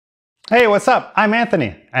Hey, what's up? I'm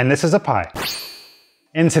Anthony, and this is a pie.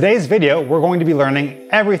 In today's video, we're going to be learning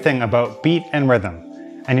everything about beat and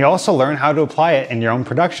rhythm, and you'll also learn how to apply it in your own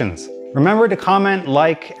productions. Remember to comment,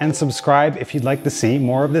 like, and subscribe if you'd like to see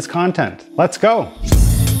more of this content. Let's go!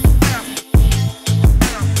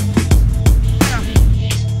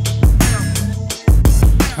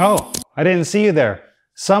 Oh, I didn't see you there.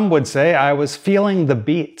 Some would say I was feeling the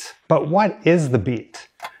beat. But what is the beat?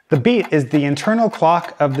 The beat is the internal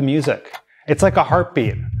clock of the music. It's like a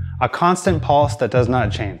heartbeat, a constant pulse that does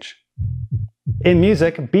not change. In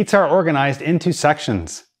music, beats are organized into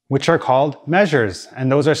sections, which are called measures,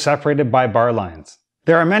 and those are separated by bar lines.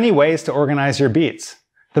 There are many ways to organize your beats.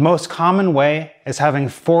 The most common way is having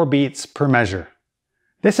 4 beats per measure.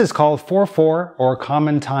 This is called 4/4 or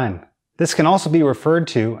common time. This can also be referred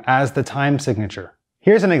to as the time signature.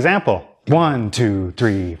 Here's an example. 1, 2,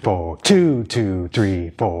 3, 4, 2, 2,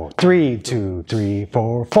 3, 4, 3, 2, 3,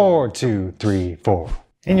 4, 4, 2, 3, 4.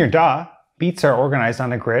 In your DAW, beats are organized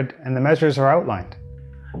on a grid and the measures are outlined.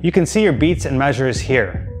 You can see your beats and measures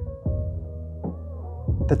here.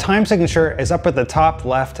 The time signature is up at the top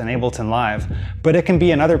left in Ableton Live, but it can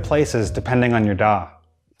be in other places depending on your DAW.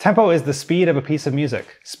 Tempo is the speed of a piece of music.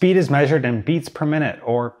 Speed is measured in beats per minute,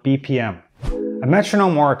 or BPM. A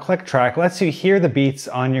metronome or a click track lets you hear the beats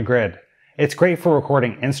on your grid. It's great for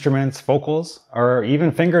recording instruments, vocals, or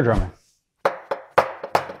even finger drumming.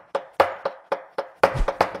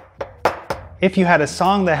 If you had a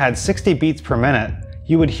song that had 60 beats per minute,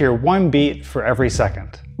 you would hear 1 beat for every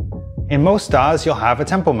second. In most DAWs, you'll have a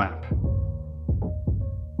tempo map.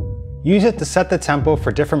 Use it to set the tempo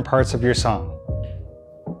for different parts of your song.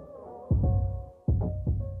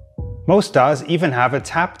 Most DAWs even have a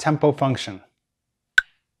tap tempo function.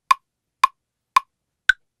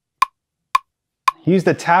 Use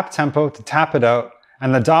the tap tempo to tap it out,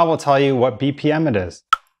 and the DAW will tell you what BPM it is.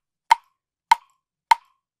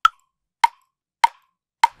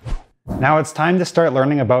 Now it's time to start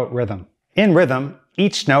learning about rhythm. In rhythm,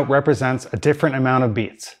 each note represents a different amount of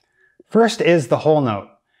beats. First is the whole note.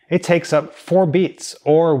 It takes up 4 beats,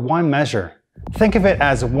 or 1 measure. Think of it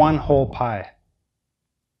as 1 whole pie.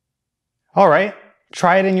 Alright,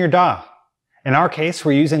 try it in your DAW. In our case,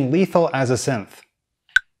 we're using Lethal as a synth.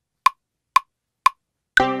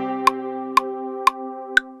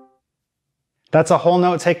 That's a whole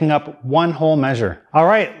note taking up 1 whole measure.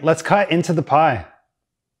 Alright, let's cut into the pie.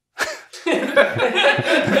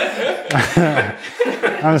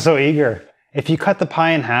 I'm so eager. If you cut the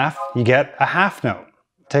pie in half, you get a half note,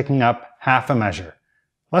 taking up half a measure.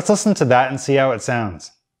 Let's listen to that and see how it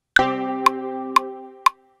sounds.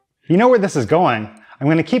 You know where this is going. I'm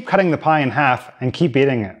going to keep cutting the pie in half and keep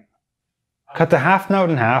beating it. Cut the half note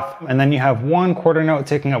in half, and then you have 1 quarter note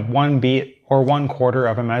taking up 1 beat, or 1/4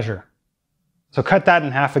 of a measure. So cut that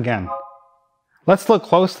in half again. Let's look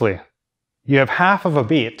closely. You have half of a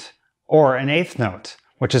beat, or an 1/8 note,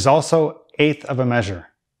 which is also 1/8 of a measure.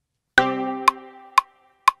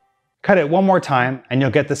 Cut it 1 more time and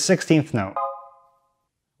you'll get the 16th note,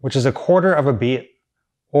 which is 1/4 of a beat,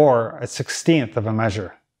 or a 16th of a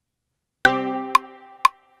measure.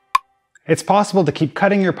 It's possible to keep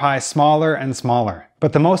cutting your pie smaller and smaller,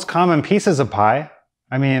 but the most common pieces of pie,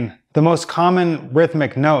 the most common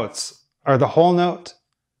rhythmic notes, are the whole note,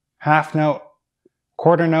 half note,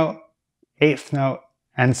 quarter note, 1/8 note,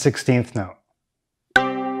 and 16th note.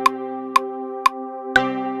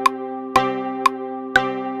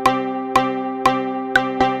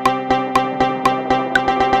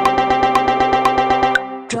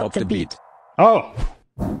 Drop the beat. Oh!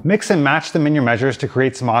 Mix and match them in your measures to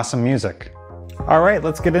create some awesome music. Alright,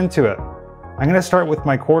 let's get into it. I'm going to start with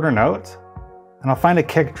my quarter note, and I'll find a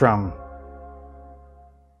kick drum.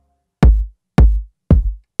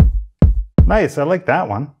 Nice, I like that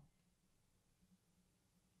one.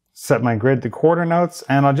 Set my grid to quarter notes,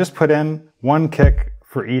 and I'll just put in 1 kick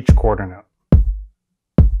for each quarter note.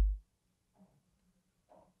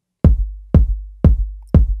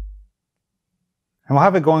 And we'll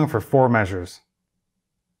have it going for 4 measures.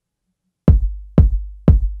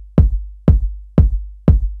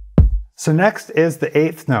 So next is the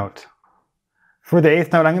 1/8 note. For the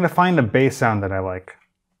 1/8 note, I'm going to find a bass sound that I like.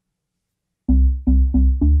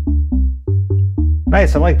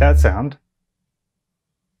 Nice, I like that sound.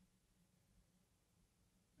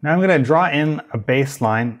 Now I'm going to draw in a bass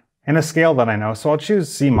line in a scale that I know, so I'll choose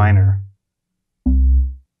C minor.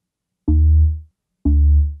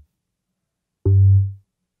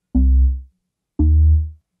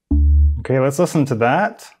 Okay, let's listen to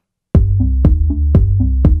that.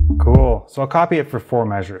 Cool, so I'll copy it for 4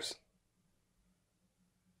 measures.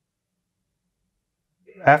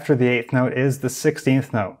 After the 8th note is the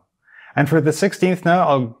 16th note. And for the 16th note,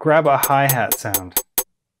 I'll grab a hi-hat sound.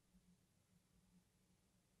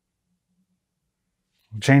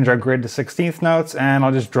 Change our grid to 16th notes, and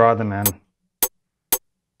I'll just draw them in.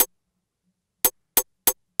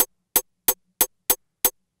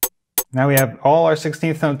 Now we have all our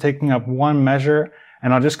 16th note taking up one measure,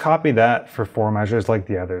 and I'll just copy that for 4 measures like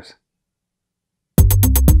the others.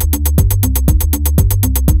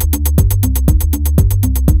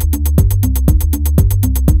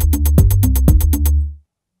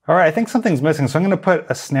 All right, I think something's missing, so I'm going to put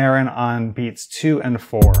a snare in on beats 2 and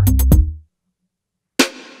 4.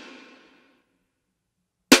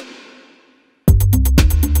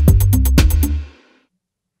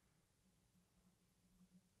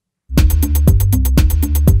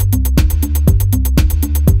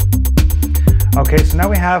 Okay, so now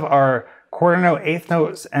we have our quarter note, 8th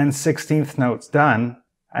notes, and 16th notes done.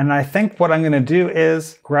 And I think what I'm going to do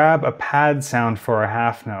is grab a pad sound for a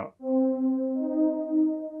half note.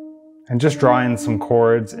 And just draw in some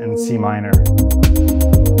chords in C minor.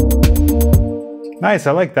 Nice,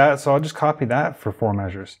 I like that, so I'll just copy that for 4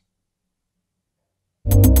 measures.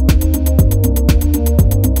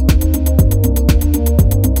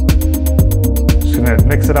 Just going to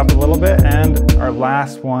mix it up a little bit, and our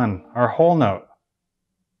last one, our whole note.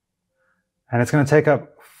 And it's going to take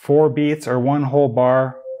up 4 beats or 1 whole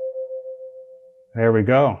bar. There we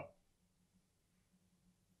go.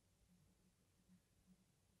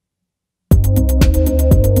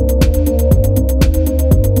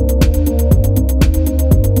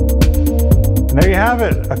 And there you have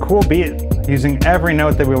it, a cool beat using every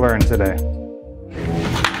note that we learned today.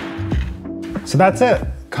 So that's it.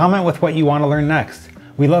 Comment with what you want to learn next.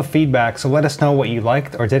 We love feedback, so let us know what you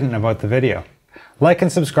liked or didn't about the video. Like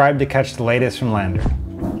and subscribe to catch the latest from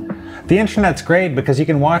LANDR. The internet's great because you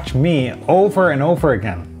can watch me over and over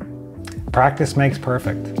again. Practice makes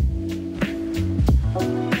perfect.